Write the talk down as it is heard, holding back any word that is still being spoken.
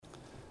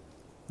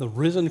The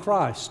risen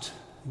Christ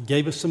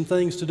gave us some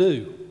things to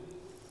do.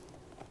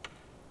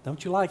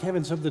 Don't you like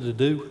having something to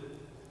do?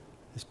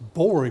 It's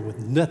boring with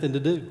nothing to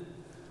do.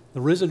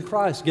 The risen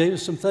Christ gave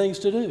us some things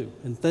to do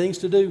and things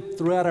to do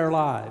throughout our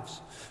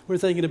lives. We're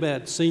thinking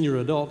about Senior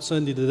Adult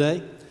Sunday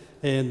today,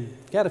 and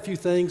got a few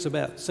things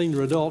about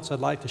senior adults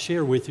I'd like to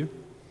share with you.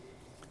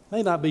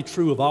 May not be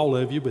true of all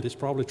of you, but it's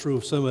probably true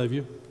of some of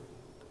you,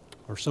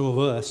 or some of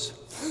us.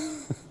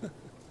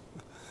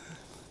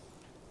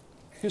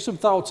 Here's some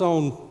thoughts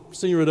on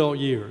senior adult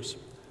years.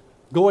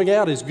 Going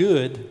out is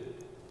good,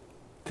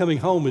 coming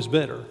home is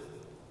better.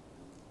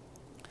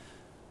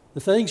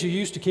 The things you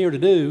used to care to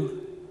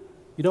do,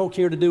 you don't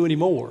care to do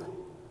anymore,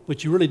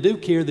 but you really do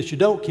care that you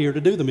don't care to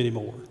do them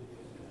anymore.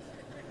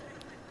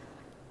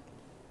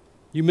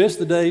 You miss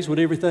the days when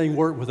everything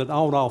worked with an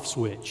on-off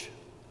switch.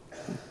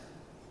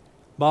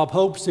 Bob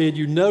Hope said,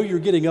 you know you're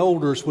getting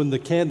older when the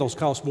candles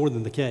cost more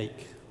than the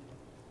cake.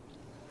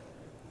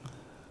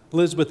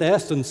 Elizabeth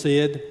Aston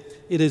said,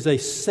 it is a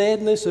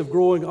sadness of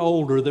growing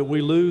older that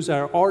we lose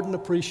our ardent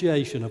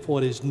appreciation of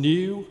what is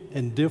new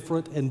and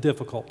different and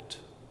difficult.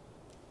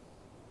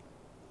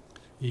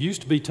 You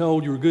used to be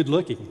told you were good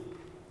looking.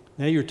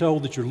 Now you're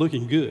told that you're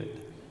looking good.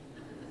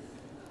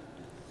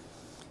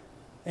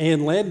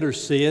 Ann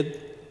Landers said,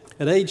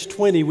 at age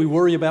 20, we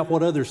worry about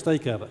what others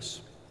think of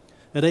us.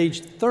 At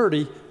age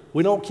 30,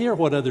 we don't care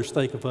what others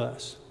think of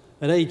us.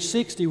 At age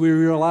 60, we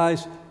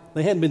realize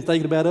they hadn't been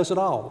thinking about us at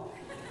all.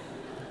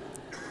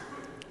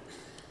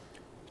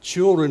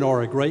 Children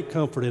are a great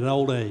comfort in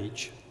old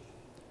age,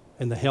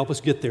 and they help us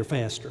get there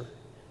faster.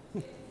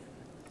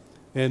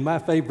 And my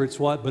favorite's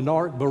what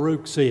Bernard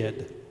Baruch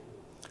said,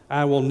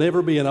 I will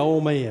never be an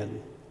old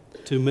man.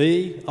 To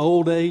me,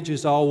 old age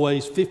is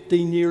always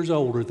 15 years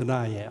older than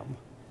I am.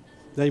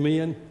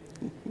 Amen?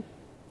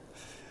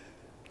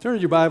 Turn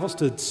your Bibles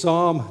to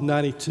Psalm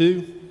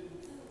 92.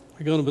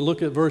 We're going to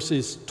look at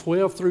verses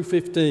 12 through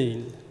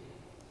 15. It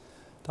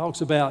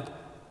talks about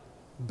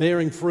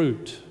bearing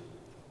fruit.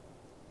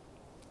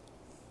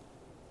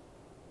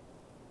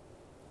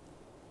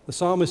 The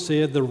psalmist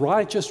said, the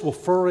righteous will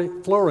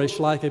flourish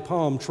like a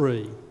palm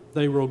tree.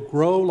 They will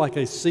grow like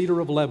a cedar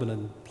of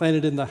Lebanon,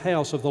 planted in the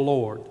house of the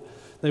Lord.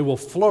 They will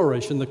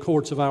flourish in the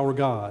courts of our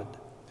God.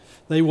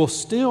 They will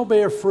still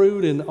bear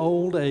fruit in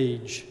old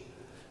age.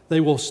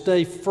 They will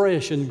stay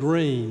fresh and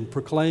green,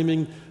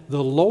 proclaiming,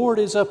 the Lord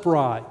is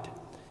upright.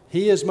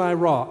 He is my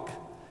rock,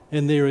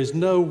 and there is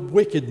no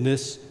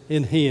wickedness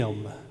in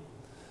him.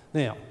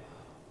 Now,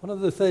 one of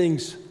the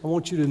things I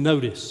want you to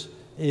notice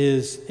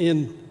is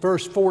in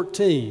verse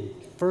 14,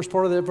 first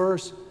part of that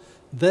verse,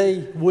 they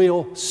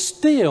will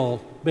still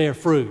bear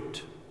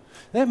fruit.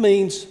 That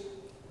means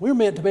we're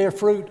meant to bear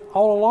fruit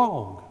all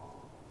along.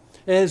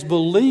 As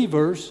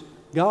believers,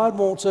 God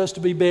wants us to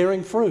be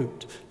bearing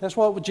fruit. That's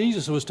what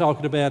Jesus was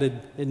talking about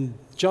in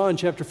John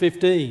chapter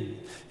 15.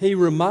 He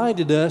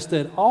reminded us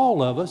that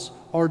all of us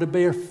are to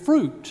bear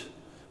fruit.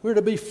 We're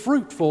to be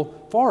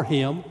fruitful for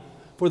Him,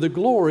 for the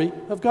glory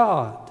of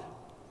God.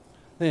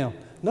 Now,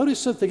 notice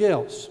something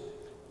else.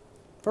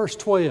 Verse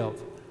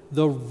 12,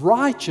 the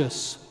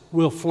righteous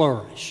will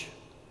flourish.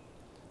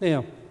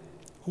 Now,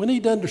 we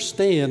need to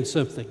understand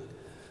something.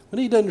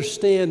 We need to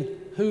understand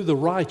who the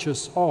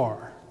righteous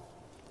are.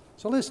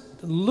 So let's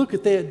look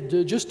at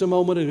that just a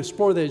moment and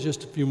explore that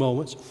just a few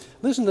moments.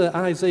 Listen to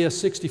Isaiah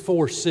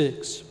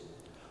 64:6.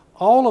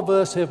 All of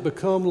us have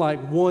become like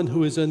one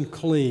who is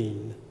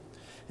unclean,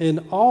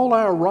 and all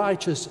our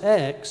righteous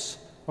acts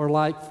are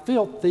like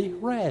filthy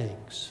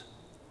rags.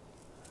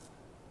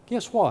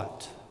 Guess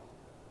what?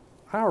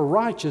 Our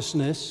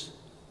righteousness,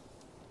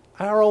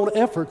 our own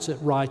efforts at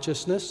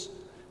righteousness,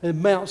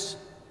 amounts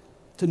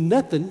to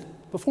nothing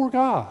before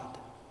God.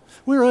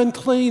 We're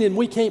unclean and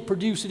we can't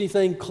produce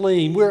anything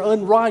clean. We're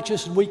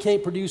unrighteous and we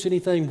can't produce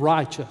anything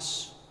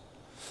righteous.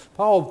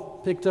 Paul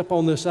picked up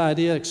on this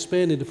idea,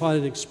 expanded upon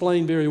it,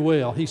 explained very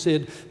well. He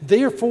said,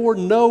 therefore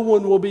no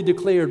one will be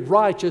declared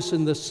righteous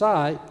in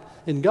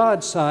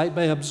God's sight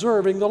by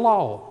observing the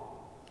law.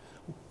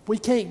 We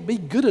can't be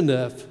good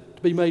enough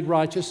to be made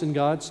righteous in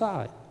God's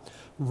sight.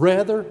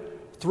 Rather,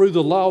 through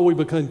the law we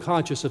become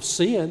conscious of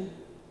sin.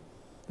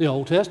 The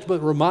Old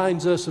Testament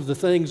reminds us of the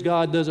things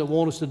God doesn't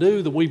want us to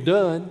do that we've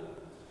done,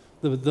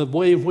 the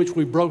way in which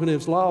we've broken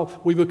His law.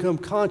 We become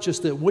conscious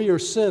that we are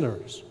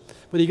sinners.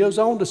 But he goes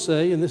on to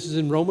say, and this is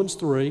in Romans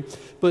 3,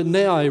 but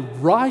now a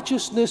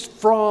righteousness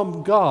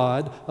from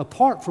God,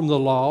 apart from the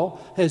law,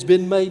 has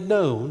been made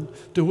known,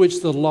 to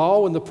which the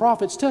law and the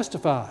prophets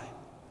testify.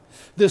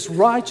 This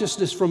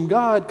righteousness from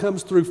God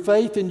comes through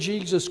faith in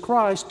Jesus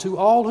Christ to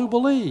all who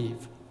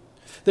believe.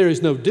 There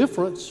is no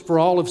difference, for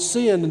all have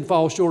sinned and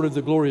fall short of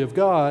the glory of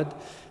God,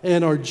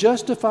 and are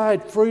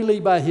justified freely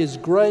by His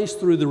grace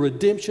through the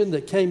redemption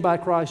that came by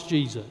Christ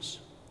Jesus.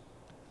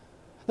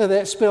 Now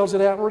that spells it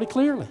out really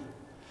clearly,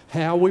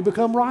 how we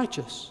become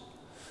righteous.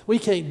 We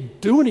can't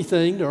do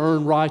anything to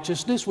earn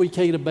righteousness. We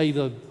can't obey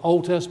the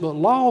Old Testament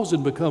laws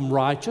and become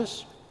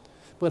righteous.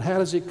 But how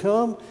does it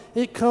come?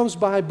 It comes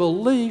by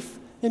belief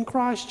in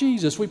Christ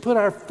Jesus. We put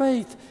our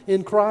faith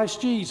in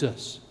Christ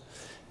Jesus.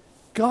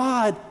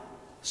 God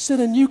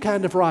sent a new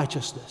kind of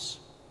righteousness,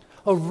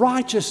 a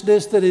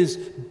righteousness that is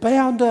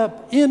bound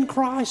up in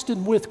Christ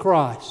and with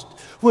Christ.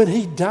 When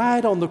He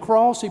died on the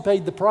cross, He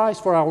paid the price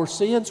for our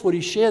sins. When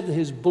He shed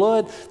His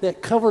blood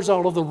that covers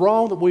all of the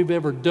wrong that we've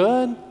ever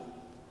done,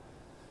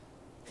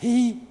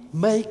 He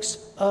makes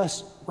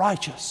us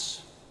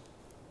righteous.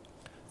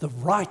 The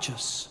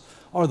righteous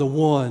are the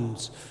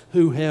ones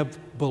who have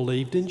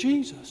believed in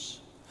Jesus,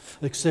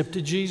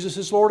 accepted Jesus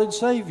as Lord and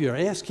Savior,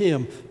 asked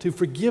Him to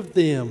forgive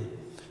them,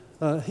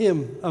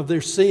 Him of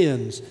their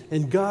sins,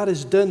 and God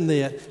has done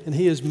that, and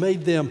He has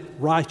made them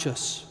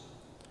righteous.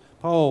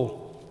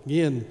 Paul,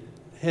 again,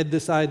 had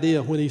this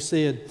idea when he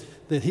said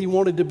that he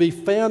wanted to be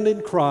found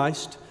in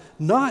Christ,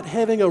 not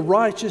having a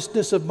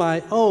righteousness of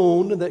my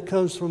own that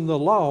comes from the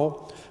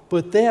law,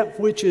 but that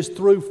which is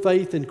through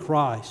faith in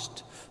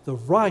Christ, the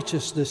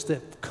righteousness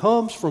that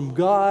comes from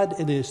God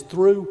and is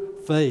through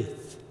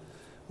faith.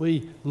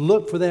 We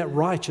look for that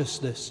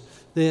righteousness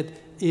that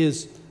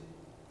is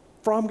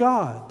from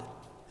God.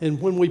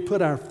 And when we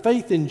put our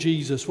faith in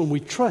Jesus, when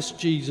we trust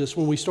Jesus,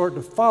 when we start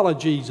to follow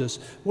Jesus,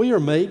 we are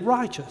made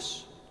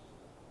righteous.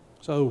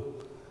 So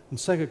in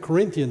 2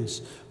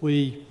 Corinthians,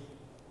 we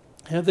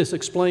have this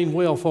explained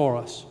well for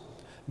us.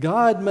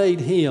 God made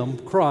Him,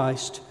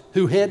 Christ,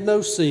 who had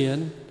no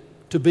sin,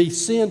 to be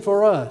sin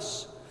for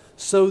us,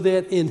 so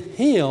that in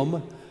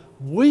Him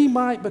we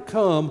might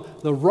become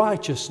the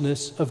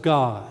righteousness of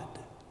God.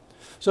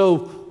 So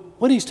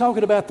when he's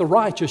talking about the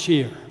righteous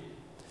here,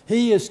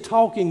 he is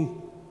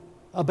talking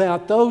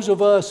about those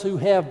of us who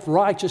have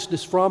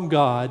righteousness from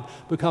God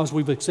because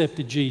we've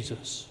accepted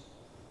Jesus.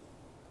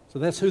 So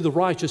that's who the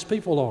righteous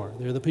people are.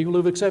 They're the people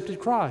who've accepted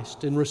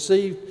Christ and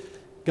received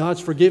God's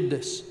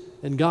forgiveness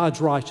and God's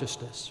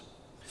righteousness.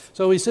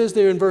 So he says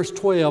there in verse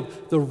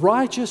 12, the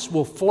righteous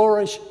will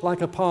flourish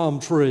like a palm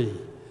tree.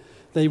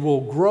 They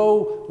will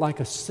grow like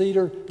a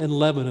cedar in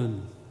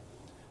Lebanon.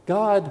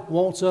 God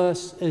wants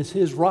us as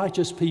His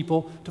righteous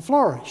people to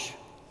flourish.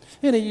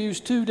 And He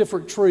used two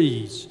different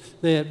trees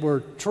that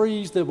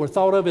were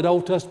thought of in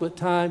Old Testament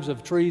times,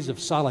 of trees of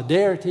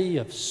solidarity,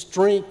 of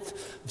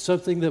strength, of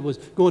something that was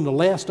going to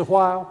last a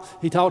while.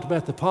 He talked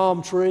about the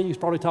palm tree. He's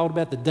probably talked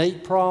about the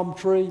date palm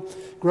tree.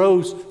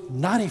 Grows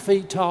 90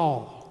 feet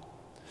tall,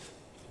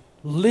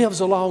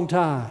 lives a long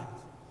time,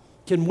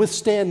 can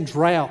withstand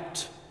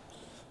drought.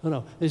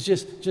 It's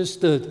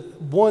just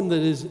one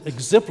that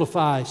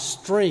exemplifies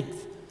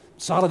strength,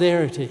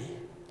 solidarity,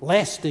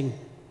 lasting.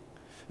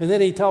 And then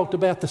he talked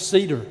about the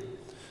cedar.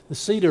 The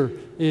cedar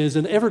is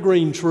an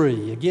evergreen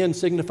tree, again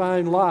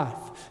signifying life.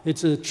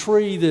 It's a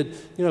tree that,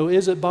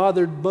 isn't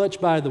bothered much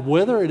by the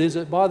weather. It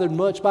isn't bothered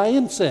much by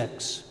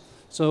insects.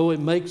 So it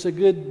makes a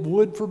good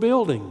wood for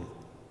building.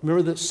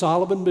 Remember that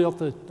Solomon built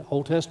the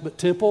Old Testament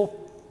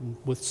temple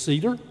with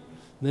cedar? And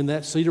then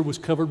that cedar was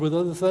covered with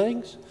other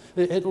things.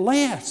 It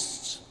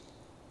lasts.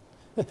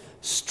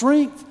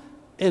 Strength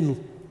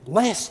and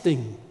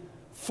lasting,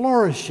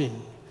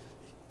 flourishing,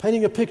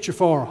 painting a picture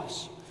for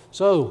us.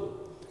 So,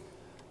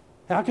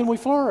 how can we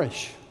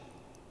flourish?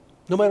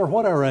 No matter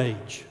what our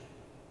age.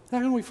 How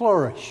can we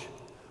flourish?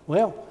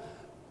 Well,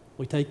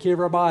 we take care of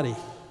our body.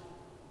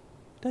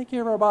 Take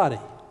care of our body.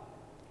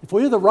 If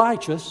we're the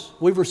righteous,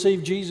 we've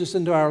received Jesus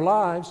into our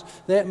lives,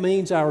 that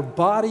means our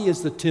body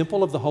is the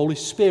temple of the Holy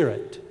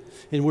Spirit,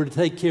 and we're to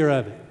take care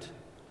of it.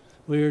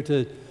 We're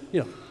to,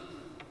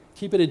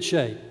 keep it in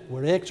shape.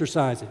 We're to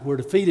exercise it. We're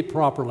to feed it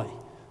properly.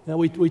 Now,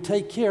 we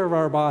take care of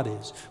our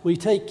bodies. We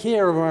take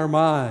care of our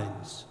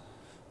minds.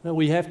 Now,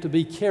 we have to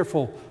be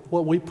careful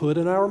what we put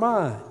in our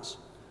minds.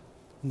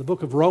 In the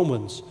book of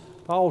Romans,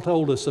 Paul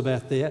told us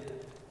about that.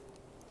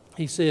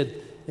 He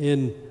said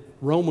in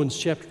Romans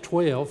chapter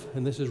 12,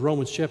 and this is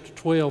Romans chapter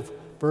 12,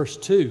 verse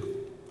 2,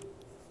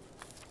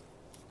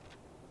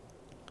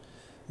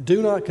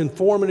 do not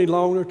conform any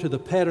longer to the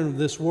pattern of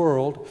this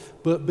world,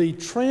 but be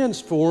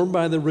transformed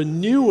by the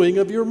renewing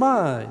of your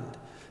mind.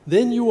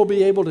 Then you will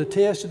be able to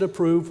test and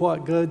approve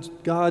what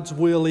God's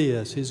will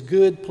is, His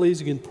good,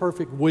 pleasing, and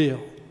perfect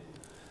will.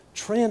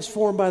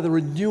 Transformed by the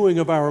renewing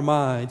of our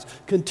minds,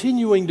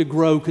 continuing to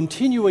grow,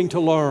 continuing to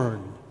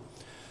learn.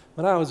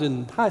 When I was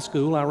in high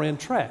school, I ran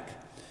track.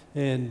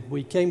 And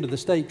we came to the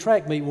state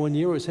track meet one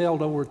year. It was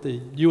held over at the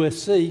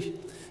USC.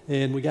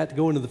 And we got to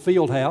go into the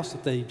field house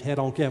that they had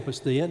on campus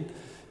then.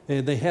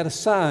 And they had a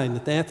sign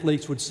that the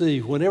athletes would see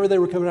whenever they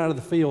were coming out of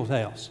the field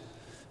house.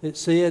 It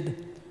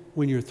said,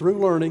 when you're through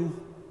learning,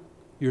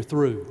 you're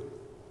through.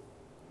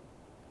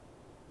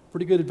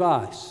 Pretty good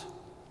advice.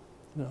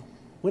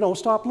 We don't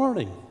stop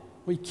learning.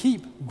 We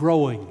keep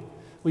growing.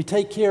 We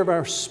take care of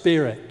our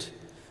spirit.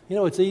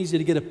 It's easy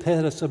to get a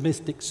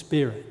pessimistic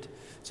spirit.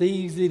 It's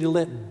easy to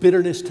let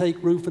bitterness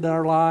take root in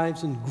our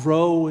lives and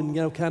grow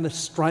and, kind of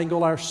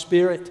strangle our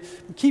spirit.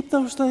 Keep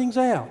those things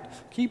out.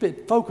 Keep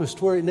it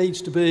focused where it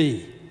needs to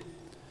be.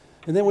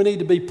 And then we need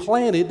to be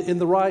planted in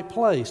the right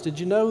place. Did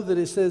you know that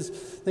it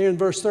says there in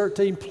verse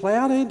 13,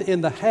 planted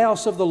in the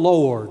house of the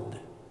Lord?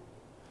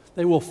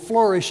 They will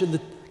flourish in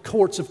the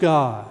courts of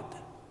God.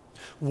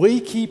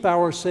 We keep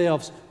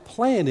ourselves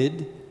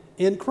planted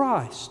in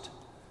Christ.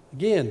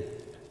 Again,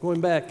 Going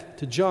back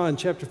to John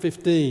chapter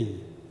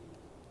 15,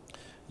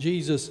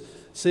 Jesus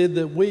said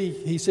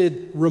he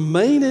said,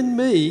 remain in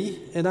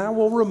me and I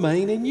will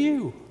remain in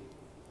you.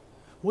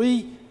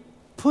 We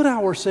put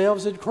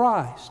ourselves in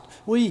Christ.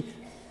 We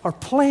are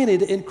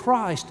planted in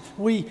Christ.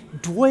 We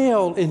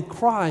dwell in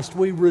Christ.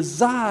 We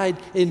reside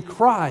in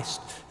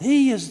Christ.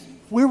 He is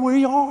where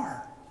we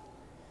are.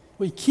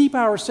 We keep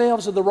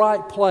ourselves in the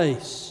right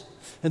place,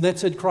 and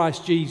that's in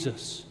Christ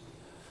Jesus.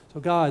 So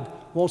God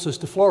wants us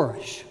to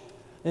flourish,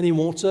 and He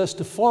wants us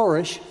to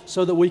flourish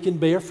so that we can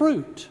bear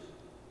fruit.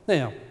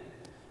 Now,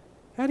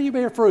 how do you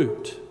bear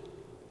fruit?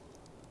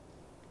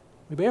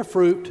 We bear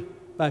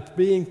fruit by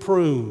being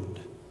pruned.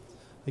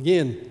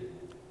 Again,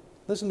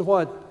 listen to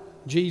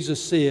what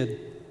Jesus said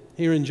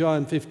here in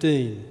John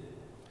 15.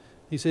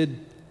 He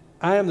said,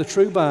 I am the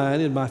true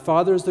vine, and my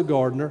Father is the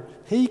gardener.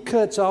 He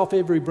cuts off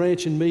every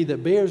branch in me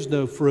that bears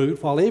no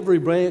fruit, while every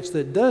branch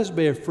that does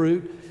bear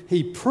fruit,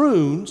 He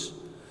prunes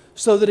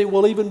so that it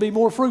will even be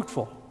more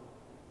fruitful.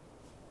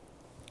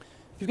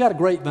 If you've got a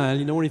grapevine,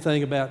 you know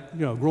anything about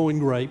growing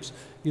grapes,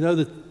 you know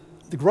that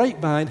the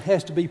grapevine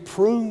has to be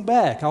pruned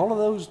back. All of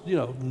those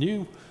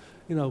new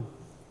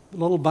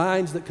little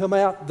vines that come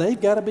out,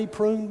 they've got to be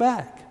pruned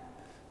back.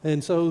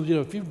 And so,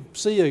 if you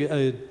see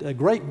a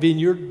grape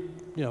vineyard,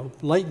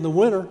 late in the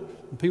winter,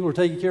 and people are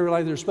taking care of it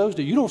like they're supposed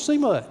to, you don't see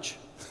much.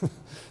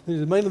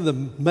 It's mainly the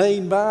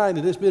main vine,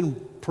 and it's been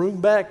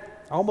pruned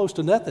back almost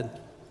to nothing.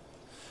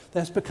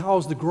 That's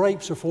because the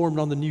grapes are formed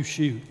on the new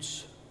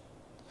shoots.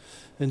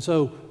 And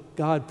so,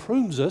 God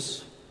prunes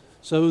us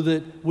so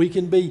that we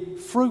can be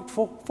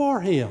fruitful for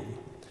Him.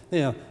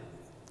 Now,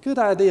 good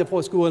idea of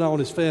what's going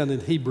on is found in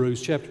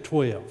Hebrews chapter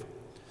 12.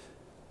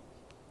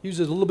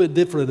 Uses a little bit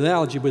different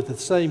analogy, but the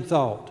same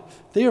thought.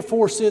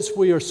 Therefore, since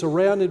we are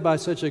surrounded by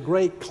such a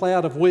great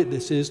cloud of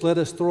witnesses, let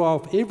us throw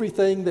off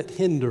everything that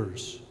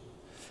hinders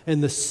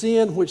and the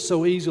sin which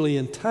so easily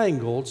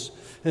entangles,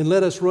 and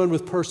let us run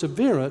with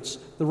perseverance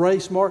the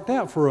race marked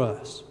out for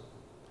us.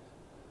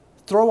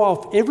 Throw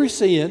off every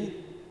sin,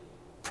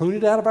 prune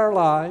it out of our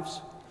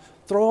lives.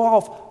 Throw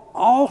off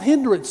all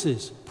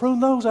hindrances, prune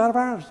those out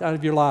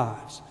of your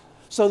lives,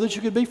 so that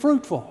you can be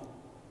fruitful.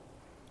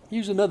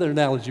 Use another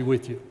analogy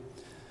with you.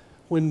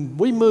 When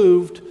we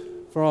moved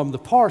from the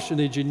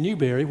parsonage in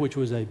Newberry, which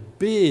was a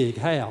big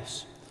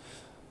house,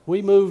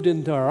 we moved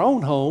into our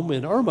own home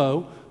in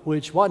Irmo,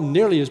 which wasn't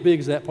nearly as big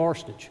as that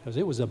parsonage, because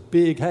it was a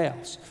big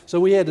house. So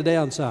we had to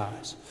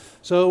downsize.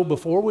 So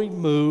before we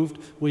moved,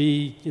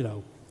 we,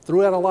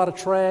 threw out a lot of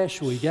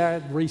trash. We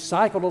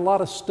recycled a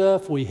lot of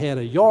stuff. We had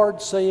a yard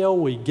sale.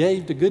 We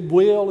gave to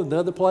Goodwill and to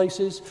other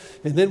places.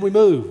 And then we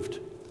moved.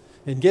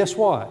 And guess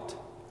what?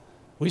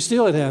 We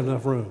still didn't have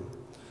enough room.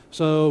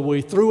 So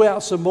we threw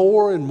out some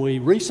more, and we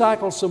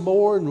recycled some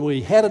more, and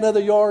we had another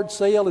yard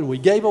sale, and we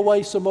gave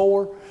away some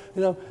more.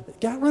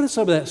 Got rid of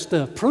some of that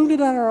stuff, pruned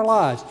it out of our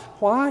lives.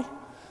 Why?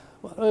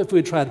 Well, if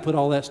we'd tried to put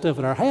all that stuff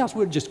in our house,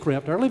 we'd just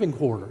cramped our living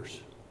quarters.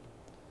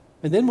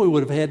 And then we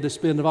would have had to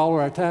spend all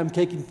of our time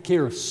taking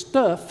care of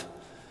stuff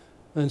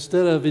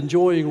instead of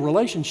enjoying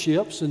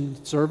relationships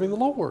and serving the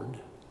Lord.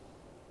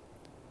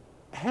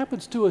 It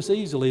happens to us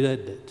easily,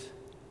 doesn't it?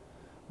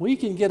 We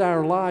can get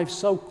our lives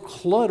so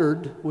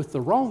cluttered with the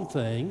wrong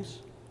things,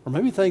 or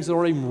maybe things that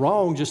aren't even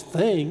wrong, just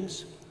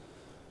things,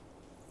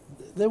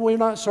 that we're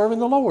not serving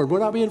the Lord. We're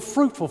not being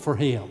fruitful for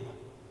Him.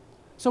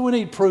 So we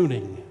need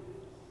pruning.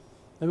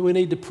 Maybe we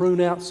need to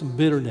prune out some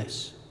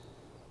bitterness,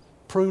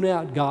 prune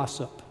out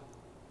gossip,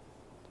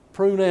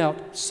 prune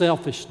out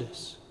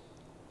selfishness,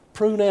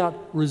 prune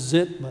out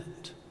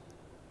resentment,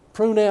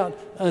 prune out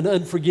an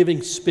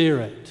unforgiving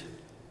spirit.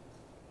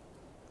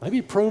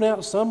 Maybe prune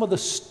out some of the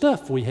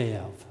stuff we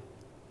have.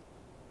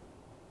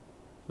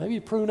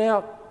 Maybe prune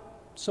out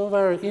some of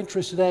our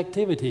interested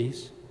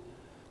activities,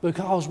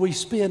 because we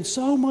spend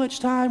so much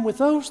time with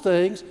those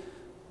things,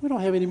 we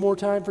don't have any more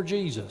time for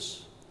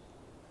Jesus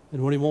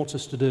and what He wants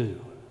us to do.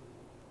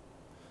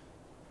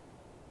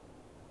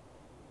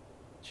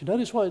 Did you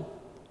notice what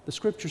the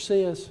Scripture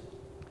says? It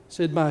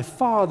said, my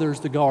Father's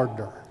the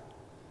gardener.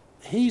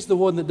 He's the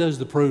one that does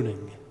the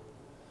pruning.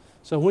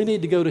 So we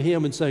need to go to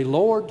Him and say,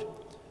 Lord,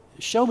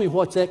 show me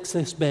what's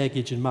excess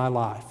baggage in my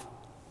life.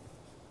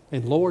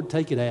 And Lord,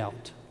 take it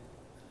out,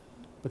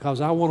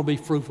 because I want to be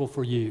fruitful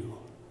for You.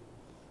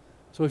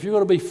 So if you're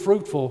going to be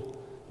fruitful,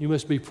 you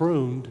must be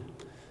pruned.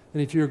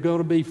 And if you're going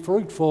to be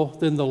fruitful,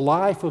 then the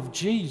life of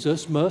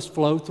Jesus must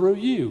flow through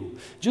you.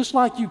 Just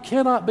like you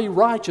cannot be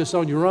righteous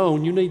on your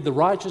own, you need the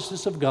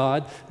righteousness of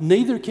God.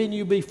 Neither can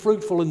you be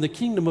fruitful in the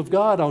kingdom of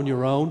God on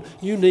your own.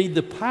 You need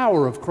the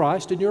power of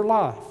Christ in your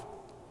life.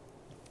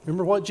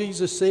 Remember what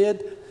Jesus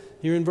said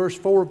here in verse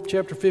 4 of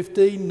chapter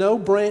 15? No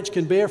branch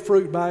can bear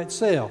fruit by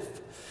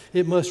itself.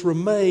 It must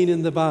remain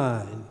in the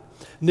vine.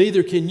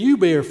 Neither can you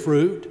bear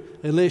fruit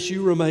unless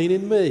you remain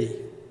in me.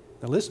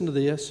 Now listen to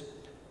this.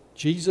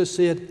 Jesus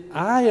said,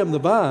 I am the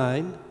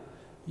vine,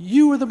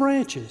 you are the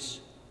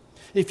branches.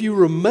 If you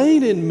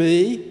remain in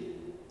me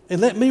and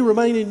let me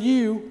remain in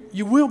you,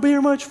 you will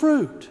bear much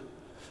fruit.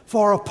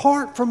 For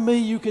apart from me,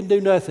 you can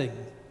do nothing.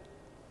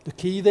 The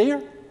key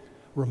there,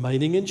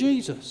 remaining in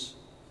Jesus,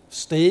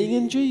 staying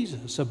in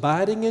Jesus,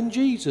 abiding in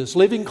Jesus,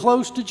 living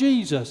close to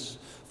Jesus,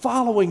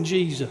 following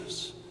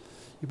Jesus.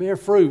 You bear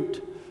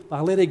fruit by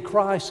letting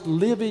Christ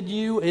live in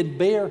you and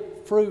bear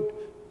fruit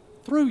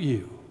through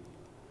you.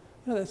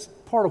 That's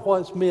part of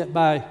what's meant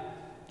by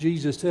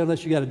Jesus telling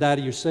us you got to die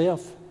to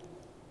yourself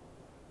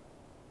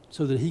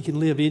so that He can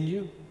live in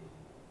you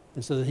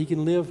and so that He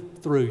can live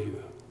through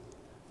you.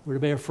 We're to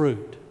bear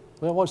fruit.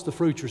 Well, what's the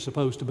fruit you're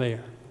supposed to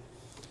bear?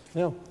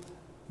 Well,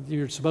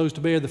 you're supposed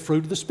to bear the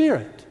fruit of the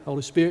Spirit.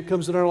 Holy Spirit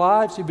comes in our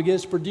lives. He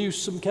begins to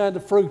produce some kind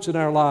of fruits in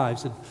our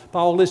lives. And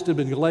Paul listed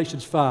them in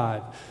Galatians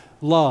 5.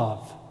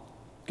 Love.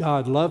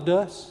 God loved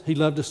us. He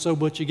loved us so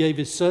much He gave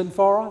His Son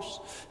for us.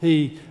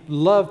 He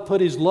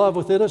put His love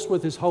within us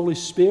with His Holy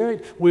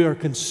Spirit. We are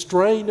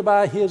constrained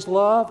by His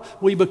love.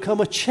 We become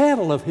a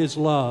channel of His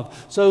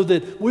love so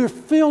that we're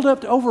filled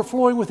up to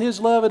overflowing with His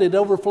love and it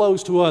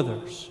overflows to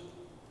others.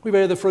 We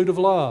bear the fruit of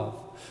love.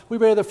 We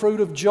bear the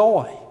fruit of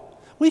joy.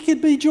 We can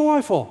be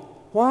joyful.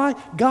 Why?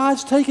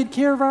 God's taken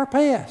care of our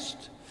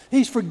past.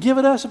 He's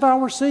forgiven us of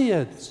our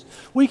sins.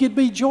 We can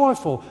be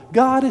joyful.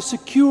 God has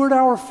secured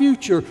our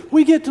future.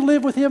 We get to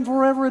live with Him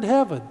forever in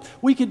heaven.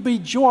 We can be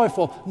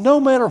joyful. No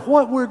matter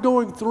what we're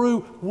going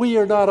through, we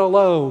are not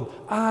alone.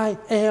 I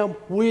am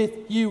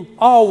with you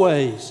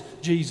always,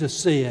 Jesus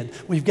said.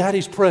 We've got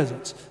His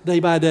presence day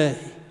by day.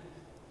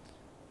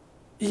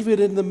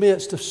 Even in the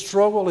midst of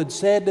struggle and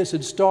sadness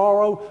and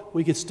sorrow,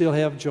 we can still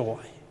have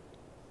joy.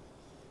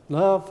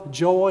 Love,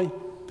 joy,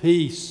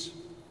 peace.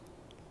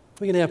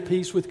 We can have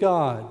peace with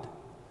God.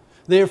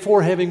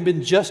 Therefore, having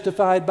been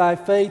justified by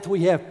faith,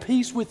 we have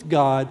peace with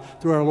God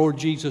through our Lord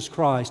Jesus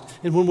Christ.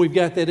 And when we've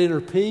got that inner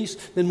peace,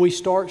 then we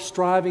start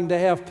striving to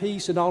have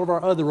peace in all of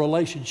our other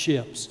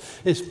relationships.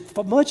 As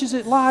much as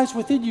it lies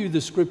within you, the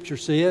Scripture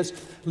says,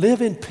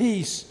 live in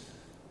peace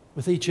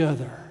with each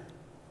other.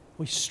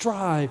 We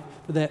strive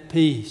for that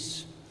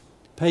peace.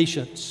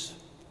 Patience.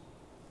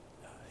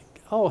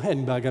 Oh,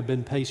 hadn't God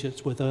been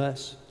patient with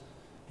us?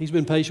 He's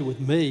been patient with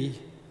me,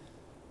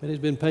 but He's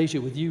been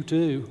patient with you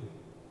too.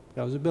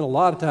 Because there's been a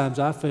lot of times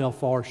I fell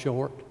far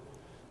short,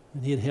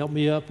 and He'd help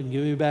me up and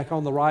get me back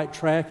on the right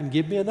track and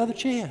give me another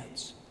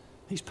chance.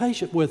 He's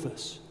patient with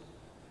us.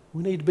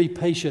 We need to be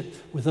patient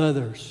with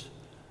others.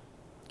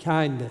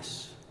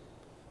 Kindness.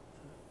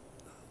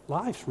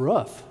 Life's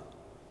rough.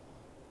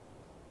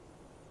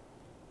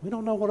 We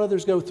don't know what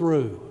others go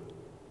through.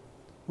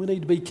 We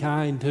need to be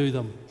kind to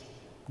them.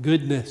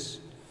 Goodness.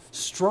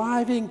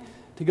 Striving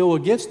to go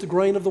against the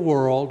grain of the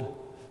world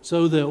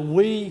so that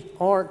we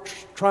aren't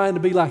trying to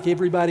be like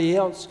everybody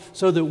else,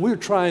 so that we're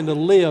trying to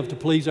live to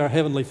please our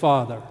Heavenly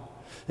Father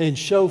and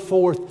show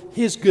forth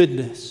His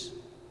goodness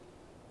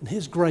and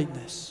His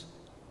greatness.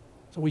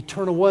 So we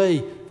turn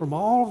away from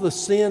all of the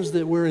sins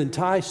that we're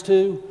enticed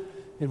to,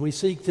 and we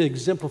seek to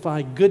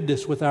exemplify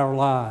goodness with our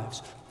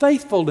lives.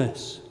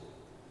 Faithfulness.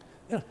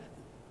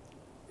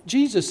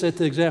 Jesus set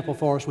the example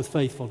for us with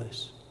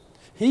faithfulness.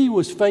 He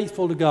was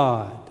faithful to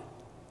God.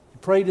 He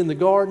prayed in the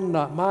garden,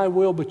 not my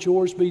will but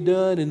yours be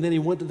done, and then He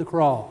went to the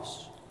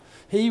cross.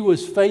 He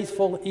was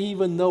faithful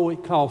even though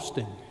it cost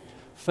Him.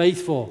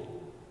 Faithfulness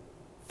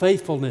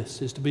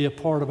is to be a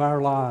part of our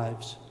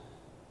lives,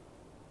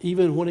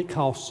 even when it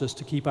costs us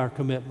to keep our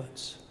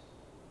commitments.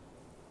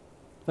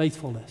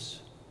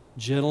 Faithfulness.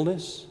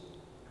 Gentleness.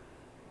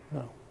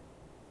 No.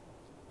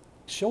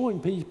 Showing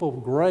people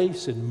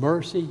grace and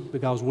mercy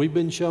because we've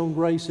been shown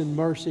grace and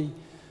mercy,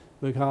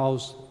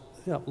 because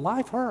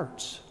life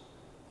hurts.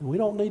 And we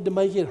don't need to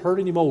make it hurt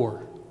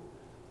anymore.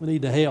 We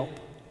need to help.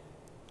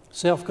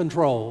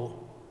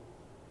 Self-control.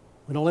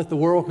 We don't let the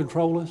world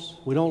control us.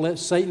 We don't let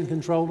Satan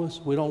control us.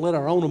 We don't let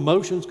our own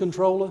emotions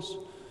control us.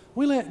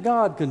 We let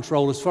God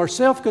control us. For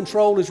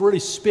self-control is really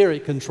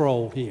spirit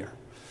control here.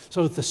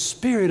 So the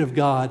Spirit of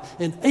God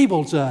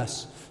enables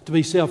us to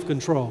be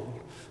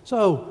self-controlled.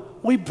 So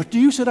we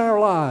produce in our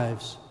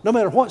lives, no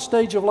matter what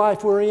stage of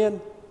life we're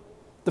in,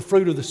 the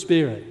fruit of the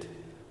Spirit.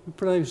 We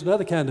produce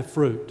another kind of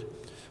fruit.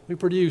 We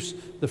produce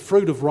the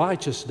fruit of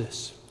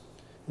righteousness.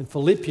 In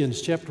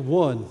Philippians chapter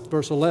 1,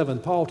 verse 11,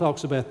 Paul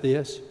talks about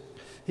this.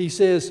 He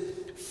says,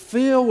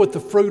 fill with the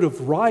fruit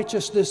of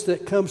righteousness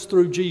that comes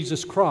through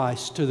Jesus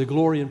Christ to the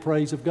glory and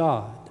praise of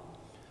God.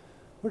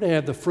 We're to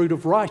have the fruit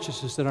of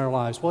righteousness in our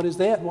lives. What is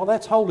that? Well,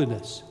 that's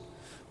holiness.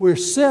 We're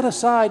set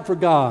aside for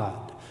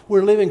God.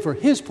 We're living for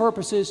His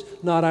purposes,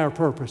 not our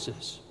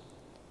purposes.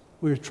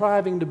 We're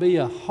striving to be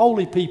a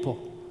holy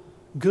people,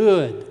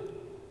 good,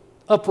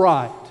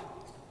 upright,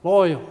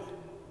 loyal,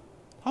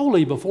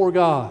 holy before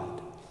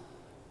God.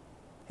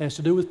 It has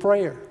to do with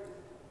prayer.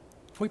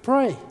 We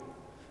pray.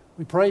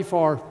 We pray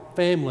for our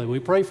family. We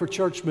pray for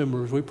church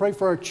members. We pray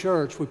for our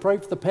church. We pray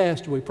for the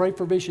pastor. We pray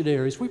for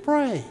missionaries. We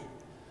pray.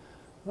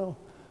 Well,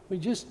 we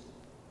just,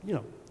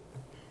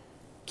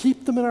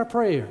 keep them in our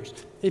prayers.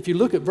 If you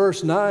look at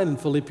verse 9 in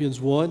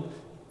Philippians 1,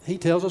 he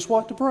tells us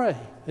what to pray.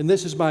 And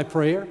this is my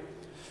prayer,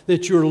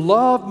 that your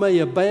love may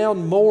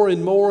abound more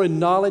and more in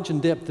knowledge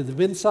and depth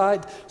of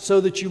insight, so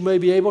that you may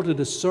be able to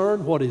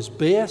discern what is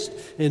best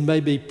and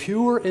may be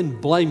pure and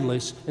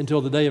blameless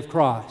until the day of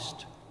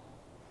Christ.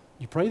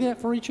 You pray that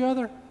for each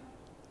other?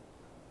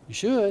 You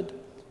should.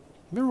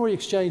 Remember we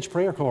exchanged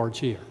prayer cards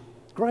here.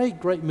 Great,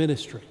 great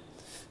ministry.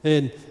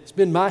 And it's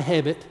been my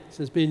habit,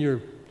 since being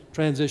your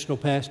transitional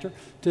pastor,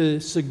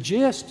 to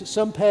suggest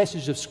some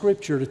passage of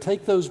Scripture, to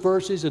take those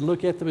verses and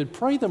look at them and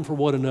pray them for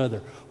one another.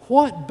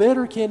 What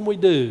better can we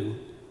do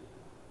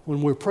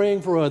when we're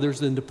praying for others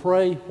than to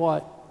pray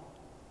what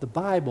the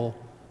Bible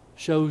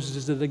shows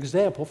as an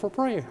example for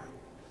prayer?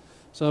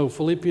 So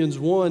Philippians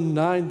 1,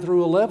 9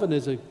 through 11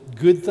 is a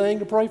good thing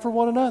to pray for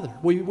one another.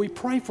 We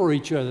pray for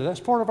each other.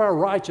 That's part of our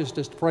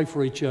righteousness, to pray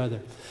for each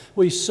other.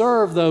 We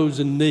serve those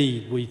in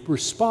need. We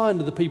respond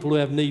to the people who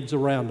have needs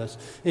around us.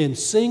 And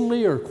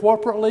singly or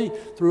corporately,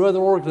 through other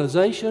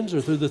organizations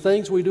or through the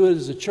things we do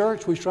as a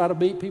church, we try to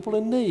meet people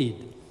in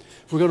need.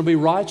 If we're going to be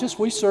righteous,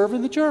 we serve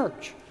in the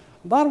church.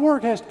 A lot of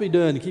work has to be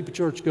done to keep a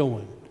church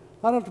going.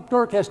 A lot of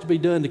work has to be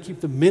done to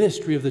keep the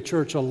ministry of the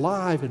church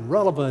alive and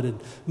relevant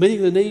and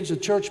meeting the needs of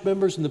church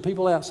members and the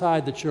people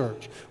outside the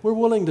church. We're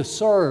willing to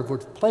serve, we're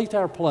to play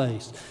our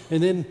place,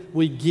 and then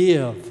we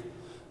give.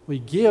 We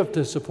give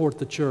to support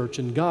the church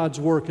and God's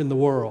work in the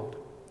world.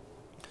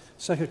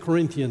 2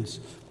 Corinthians,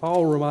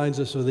 Paul reminds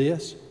us of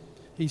this.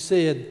 He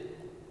said,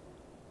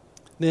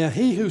 "Now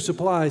he who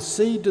supplies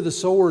seed to the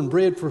sower and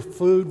bread for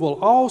food will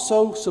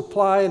also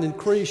supply and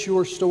increase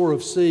your store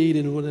of seed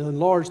and will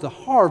enlarge the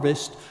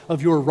harvest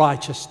of your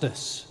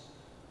righteousness."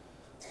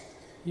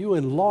 You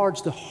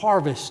enlarge the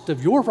harvest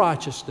of your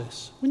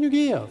righteousness when you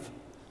give,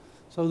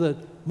 so that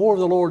more of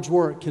the Lord's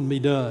work can be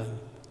done,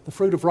 the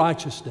fruit of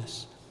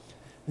righteousness.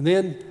 And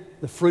then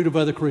the fruit of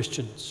other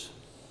Christians.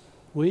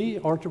 We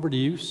are to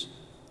produce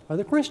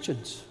other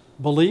Christians.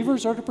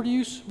 Believers are to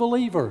produce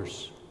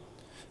believers.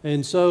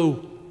 And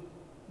so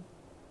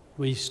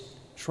we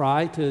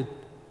try to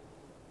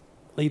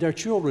lead our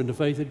children to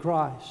faith in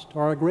Christ,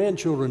 or our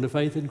grandchildren to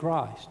faith in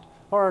Christ,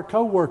 or our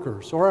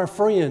co-workers, or our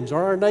friends,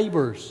 or our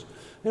neighbors.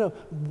 You know,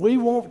 we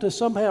want to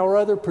somehow or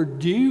other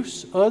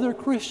produce other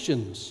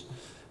Christians.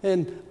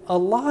 And a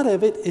lot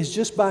of it is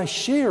just by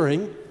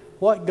sharing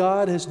what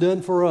God has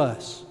done for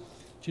us.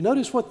 Do you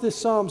notice what this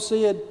psalm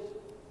said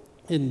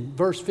in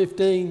verse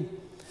 15?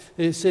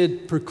 It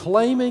said,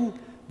 "Proclaiming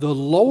the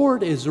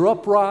Lord is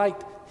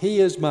upright, He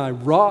is my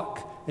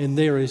rock, and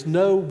there is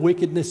no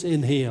wickedness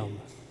in Him."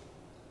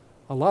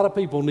 A lot of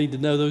people need to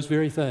know those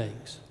very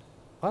things.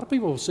 A lot of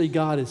people will see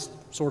God as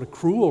sort of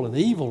cruel and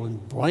evil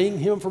and blame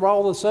Him for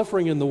all the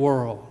suffering in the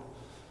world.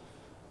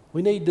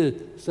 We need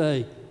to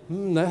say,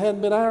 that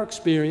hasn't been our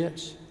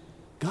experience.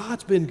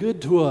 God's been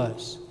good to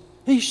us.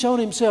 He's shown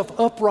Himself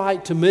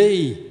upright to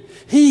me.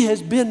 He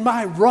has been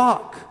my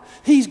rock.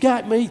 He's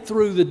got me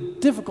through the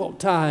difficult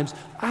times.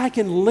 I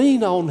can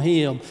lean on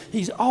Him.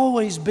 He's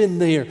always been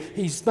there.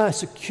 He's my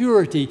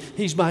security.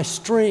 He's my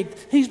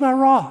strength. He's my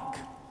rock.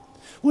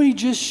 We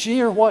just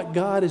share what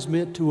God has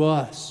meant to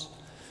us,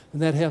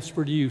 and that helps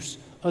produce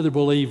other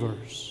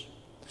believers.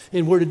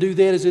 And we're to do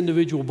that as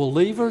individual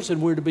believers,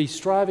 and we're to be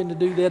striving to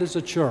do that as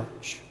a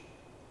church.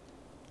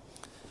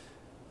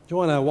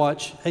 Joy and I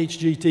watch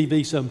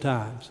HGTV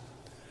sometimes,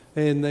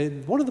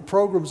 and one of the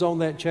programs on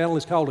that channel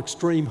is called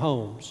Extreme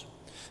Homes.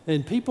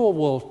 And people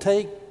will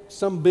take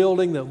some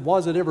building that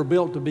wasn't ever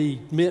built to be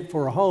meant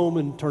for a home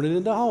and turn it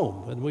into a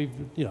home.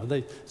 And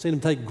they've seen them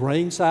take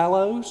grain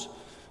silos,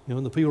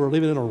 and the people are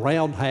living in a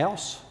round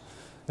house,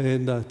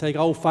 and take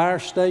old fire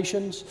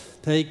stations,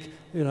 take,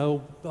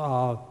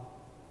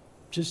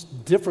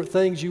 just different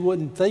things you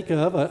wouldn't think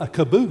of, a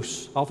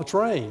caboose off a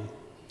train,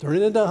 turn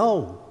it into a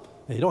home.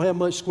 And you don't have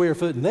much square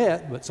foot in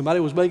that, but somebody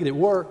was making it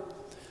work.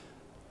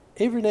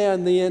 Every now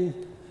and then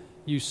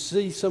you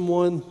see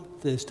someone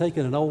that's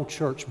taken an old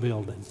church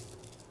building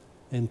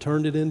and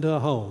turned it into a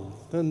home.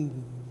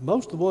 And a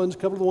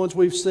couple of the ones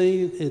we've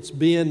seen, it's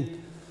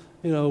been,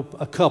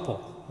 a couple.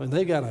 And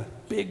they got a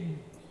big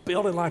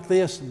building like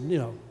this,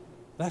 and,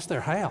 that's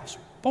their house.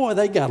 Boy,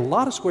 they got a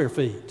lot of square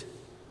feet.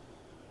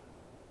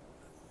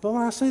 But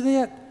when I see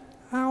that,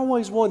 I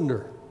always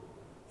wonder,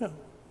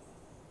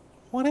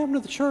 what happened to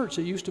the church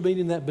that used to meet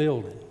in that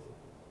building?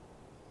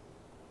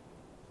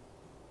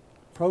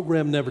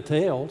 Program never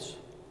tells.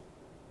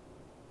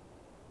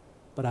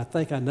 But I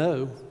think I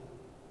know.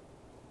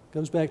 It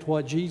goes back to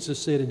what Jesus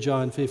said in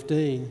John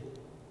 15.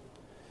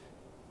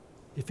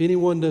 "If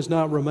anyone does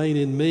not remain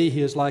in me,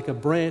 he is like a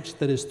branch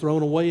that is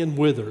thrown away and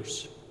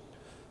withers.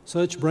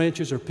 Such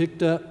branches are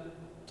picked up,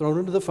 thrown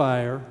into the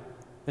fire,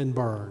 and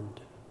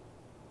burned."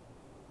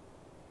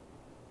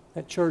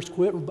 That church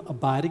quit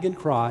abiding in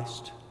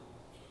Christ.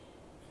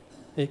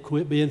 It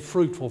quit being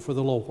fruitful for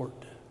the Lord.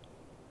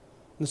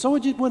 And so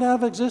it just went out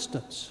of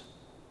existence.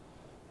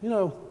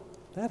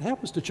 That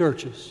happens to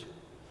churches.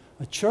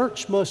 A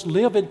church must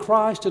live in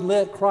Christ and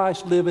let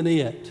Christ live in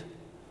it,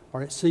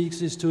 or it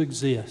ceases to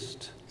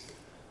exist.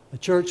 A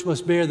church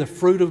must bear the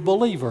fruit of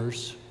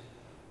believers,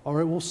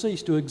 or it will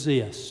cease to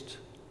exist.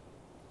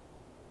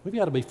 We've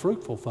got to be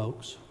fruitful,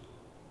 folks.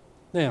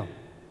 Now,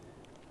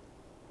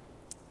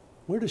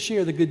 we're to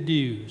share the good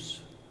news.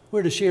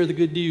 We're to share the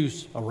good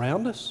news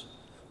around us.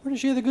 We're to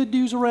share the good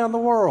news around the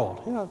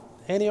world.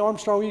 Annie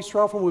Armstrong used to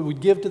offer, we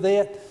would give to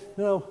that,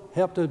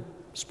 help to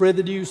spread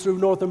the news through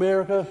North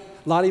America.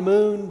 Lottie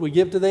Moon, we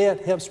give to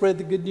that, help spread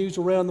the good news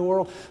around the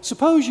world.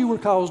 Suppose you were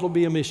called to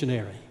be a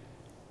missionary,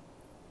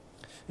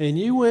 and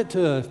you went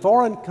to a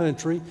foreign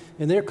country,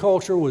 and their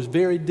culture was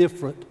very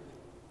different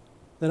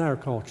than our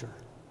culture.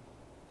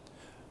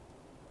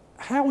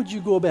 How would you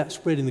go about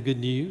spreading the good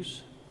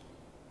news?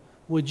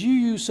 Would you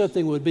use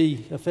something that would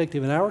be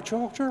effective in our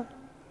culture,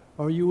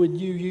 or would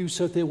you use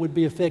something that would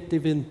be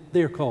effective in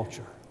their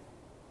culture?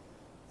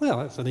 Well,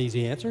 that's an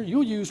easy answer.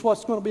 You'll use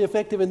what's going to be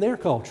effective in their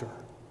culture.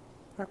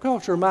 Our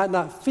culture might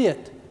not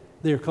fit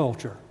their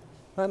culture,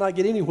 might not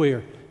get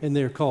anywhere in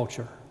their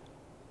culture.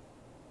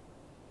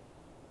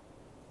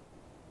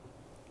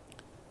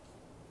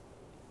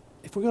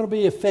 If we're going to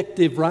be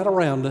effective right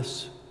around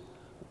us,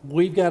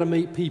 we've got to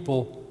meet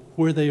people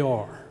where they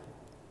are.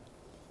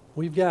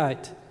 We've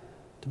got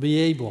to be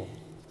able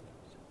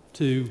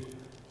to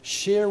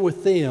share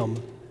with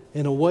them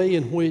in a way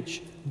in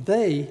which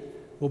they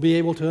will be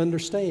able to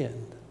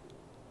understand.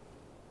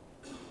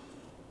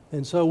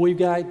 And so we've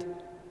got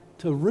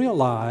to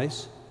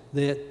realize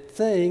that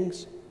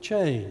things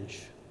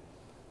change,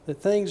 that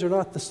things are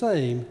not the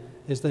same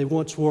as they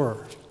once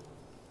were.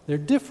 They're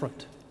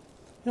different.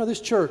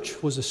 This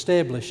church was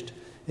established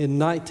in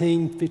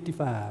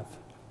 1955,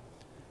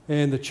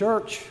 and the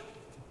church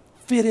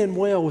fit in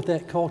well with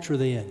that culture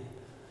then,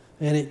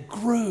 and it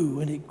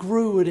grew and it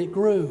grew and it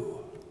grew.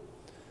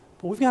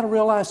 But we've got to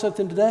realize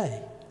something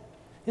today.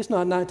 It's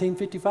not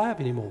 1955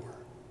 anymore.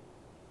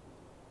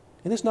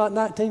 And it's not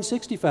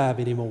 1965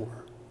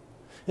 anymore.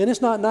 And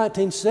it's not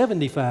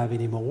 1975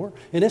 anymore.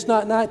 And it's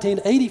not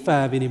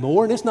 1985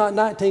 anymore. And it's not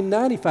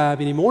 1995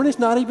 anymore. And it's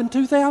not even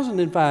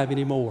 2005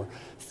 anymore.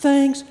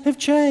 Things have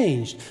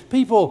changed.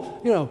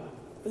 People,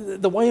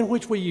 the way in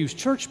which we use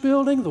church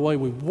building, the way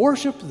we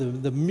worship,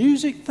 the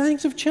music,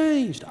 things have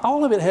changed.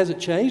 All of it hasn't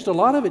changed. A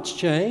lot of it's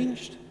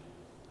changed.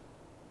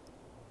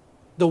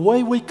 The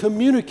way we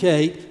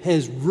communicate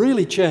has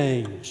really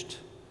changed.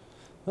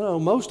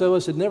 Most of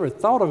us had never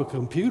thought of a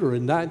computer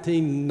in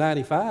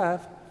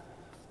 1995.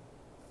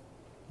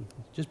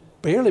 Just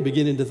barely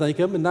beginning to think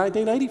of them in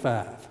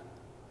 1985.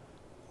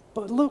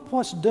 But look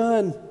what's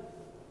done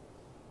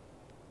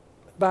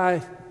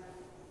by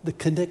the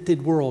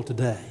connected world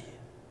today.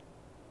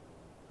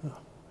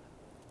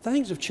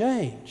 Things have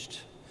changed.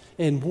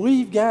 And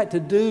we've got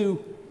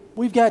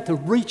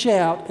to reach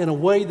out in a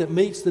way that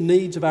meets the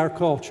needs of our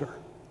culture.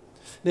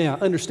 Now,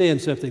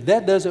 understand something.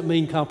 That doesn't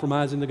mean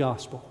compromising the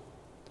gospel.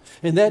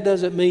 And that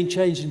doesn't mean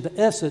changing the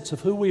essence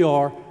of who we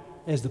are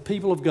as the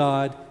people of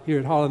God here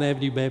at Holland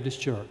Avenue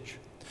Baptist Church.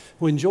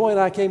 When Joy and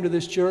I came to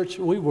this church,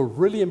 we were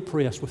really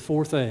impressed with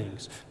four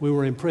things. We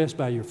were impressed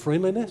by your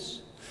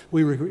friendliness.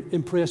 We were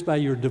impressed by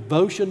your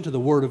devotion to the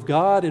Word of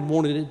God and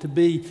wanted it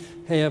to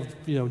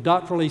have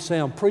doctrinally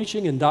sound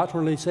preaching and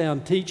doctrinally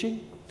sound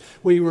teaching.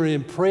 We were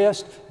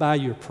impressed by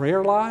your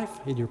prayer life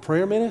and your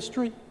prayer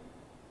ministry.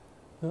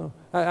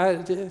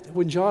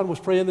 When John was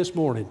praying this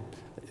morning,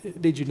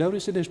 did you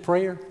notice in his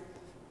prayer?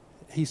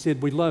 He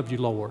said, "We love you,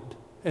 Lord."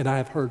 And I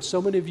have heard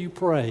so many of you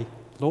pray,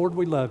 "Lord,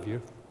 we love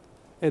you."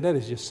 And that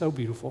is just so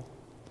beautiful.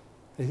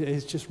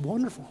 It's just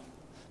wonderful.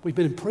 We've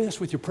been impressed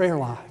with your prayer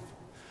life.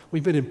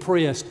 We've been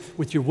impressed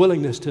with your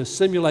willingness to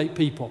assimilate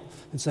people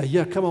and say,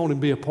 "Yeah, come on and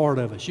be a part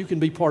of us. You can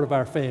be part of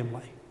our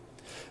family."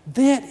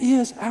 That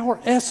is our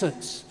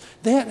essence.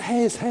 That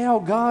is how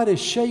God has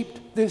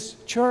shaped this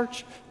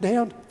church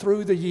down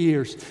through the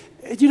years.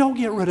 You don't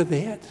get rid of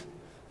that.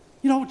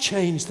 You don't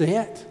change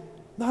that.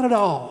 Not at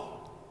all.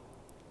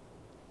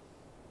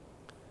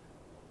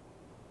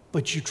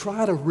 But you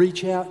try to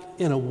reach out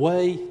in a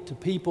way to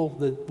people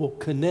that will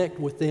connect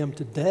with them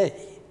today.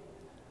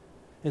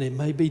 And it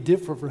may be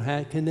different from how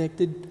it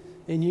connected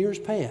in years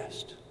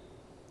past.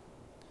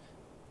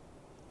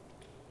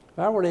 If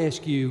I were to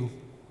ask you,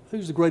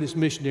 who's the greatest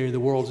missionary the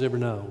world's ever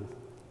known?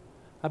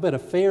 I bet a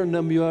fair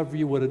number of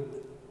you would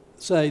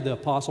say the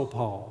Apostle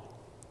Paul.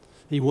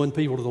 He won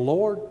people to the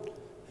Lord.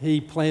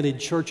 He planted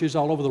churches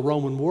all over the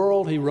Roman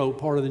world. He wrote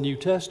part of the New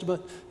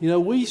Testament.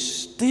 We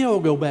still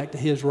go back to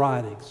his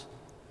writings.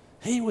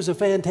 He was a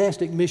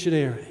fantastic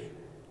missionary.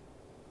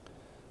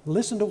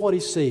 Listen to what he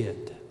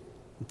said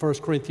in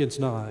 1 Corinthians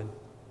 9.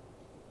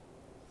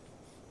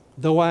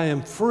 "Though I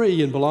am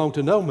free and belong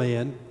to no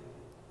man,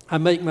 I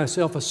make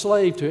myself a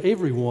slave to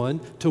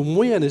everyone to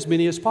win as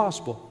many as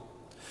possible.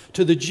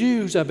 To the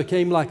Jews I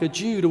became like a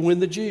Jew to win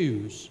the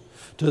Jews.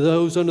 To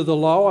those under the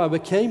law I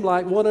became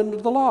like one under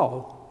the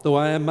law, though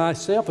I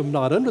myself am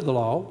not under the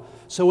law,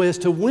 so as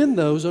to win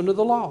those under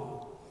the law.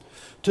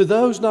 To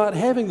those not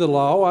having the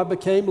law, I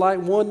became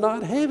like one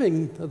not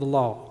having the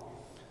law,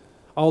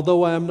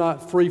 although I am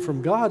not free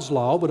from God's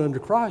law, but under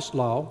Christ's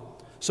law,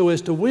 so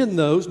as to win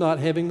those not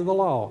having the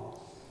law.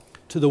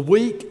 To the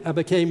weak I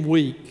became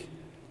weak,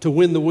 to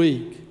win the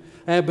weak.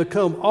 I have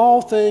become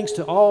all things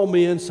to all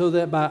men, so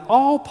that by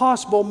all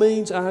possible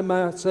means I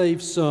might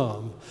save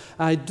some.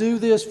 I do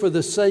this for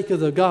the sake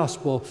of the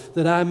gospel,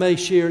 that I may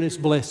share in its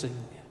blessing."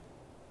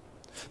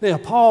 Now,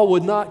 Paul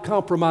would not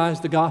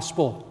compromise the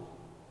gospel.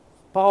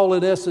 Paul,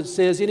 in essence,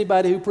 says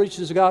anybody who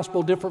preaches the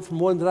gospel different from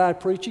one that I'm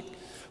preaching,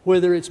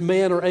 whether it's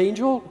man or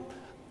angel,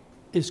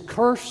 is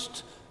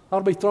cursed, ought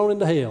to be thrown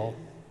into hell.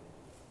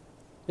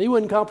 He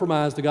wouldn't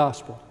compromise the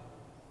gospel.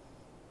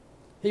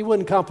 He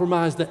wouldn't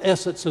compromise the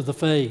essence of the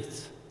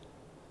faith.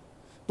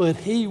 But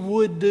he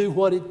would do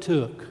what it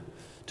took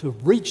to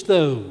reach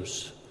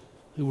those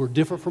who were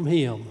different from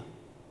him.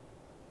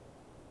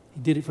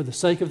 He did it for the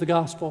sake of the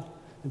gospel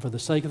and for the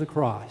sake of the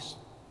Christ.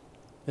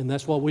 And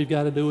that's what we've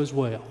got to do as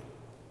well.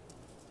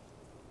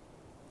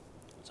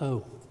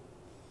 So,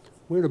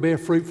 we're to bear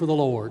fruit for the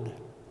Lord.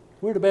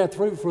 We're to bear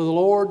fruit for the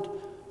Lord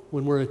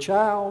when we're a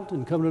child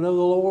and come to know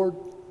the Lord,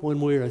 when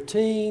we're a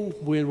teen,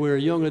 when we're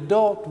a young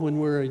adult, when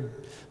we're a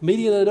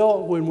median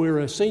adult, when we're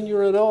a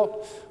senior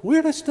adult.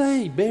 We're to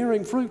stay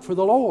bearing fruit for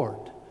the Lord.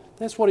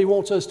 That's what He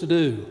wants us to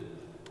do.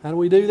 How do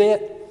we do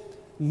that?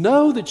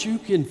 Know that you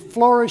can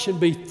flourish and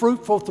be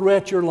fruitful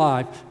throughout your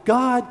life.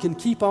 God can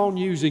keep on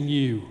using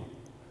you.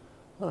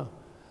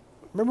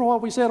 Remember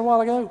what we said a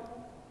while ago?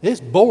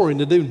 It's boring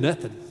to do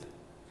nothing.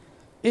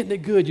 Isn't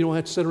it good you don't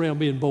have to sit around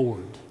being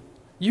bored?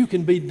 You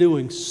can be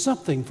doing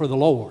something for the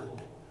Lord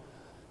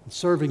and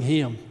serving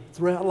Him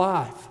throughout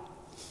life.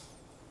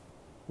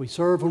 We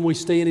serve when we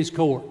stay in His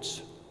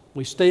courts.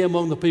 We stay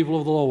among the people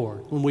of the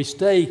Lord. When we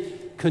stay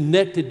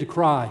connected to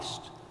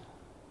Christ,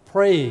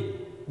 praying,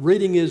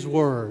 reading His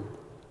Word,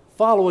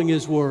 following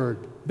His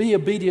Word, be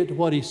obedient to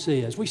what He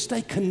says. We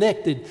stay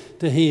connected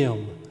to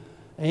Him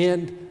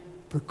and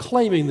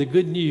proclaiming the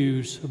good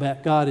news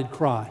about God in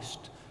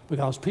Christ,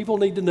 because people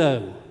need to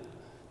know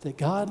that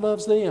God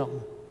loves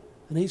them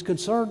and He's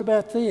concerned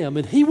about them,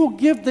 and He will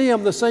give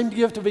them the same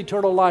gift of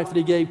eternal life that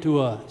He gave to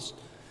us.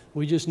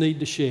 We just need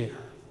to share.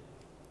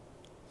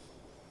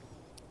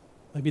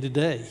 Maybe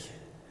today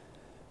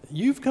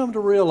you've come to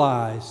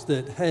realize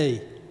that,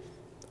 hey,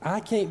 I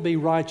can't be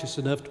righteous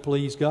enough to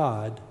please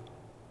God,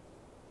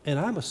 and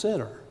I'm a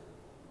sinner.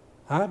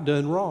 I've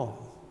done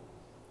wrong.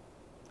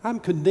 I'm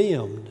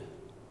condemned.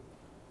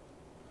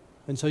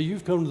 And so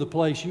you've come to the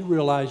place you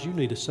realize you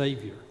need a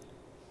Savior.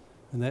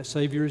 And that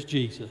Savior is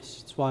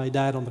Jesus. That's why He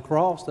died on the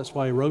cross. That's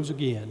why He rose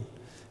again.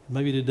 And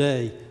maybe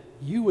today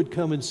you would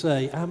come and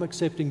say, I'm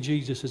accepting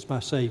Jesus as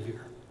my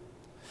Savior.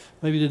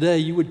 Maybe today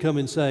you would come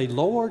and say,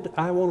 Lord,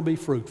 I want to be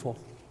fruitful.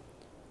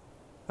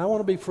 I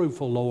want to be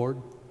fruitful,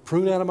 Lord.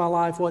 Prune out of my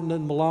life what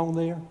doesn't belong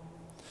there.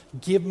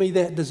 Give me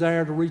that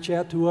desire to reach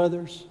out to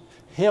others.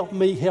 Help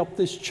me help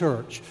this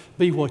church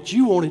be what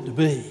you want it to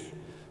be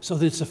so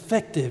that it's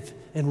effective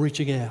in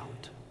reaching out.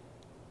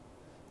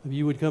 Maybe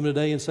you would come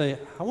today and say,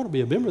 I want to be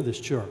a member of this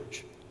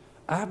church.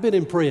 I've been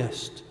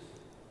impressed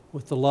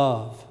with the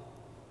love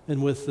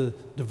and with the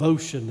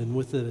devotion and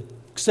with the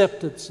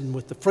acceptance and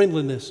with the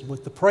friendliness and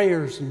with the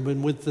prayers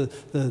and with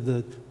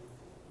the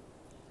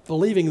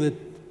believing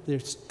that they're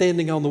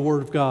standing on the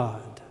Word of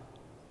God.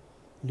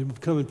 You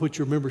come and put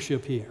your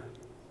membership here.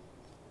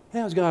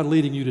 How's God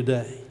leading you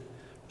today?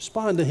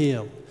 Respond to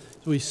Him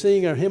as we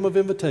sing our hymn of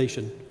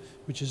invitation,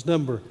 which is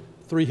number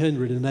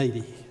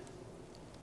 380.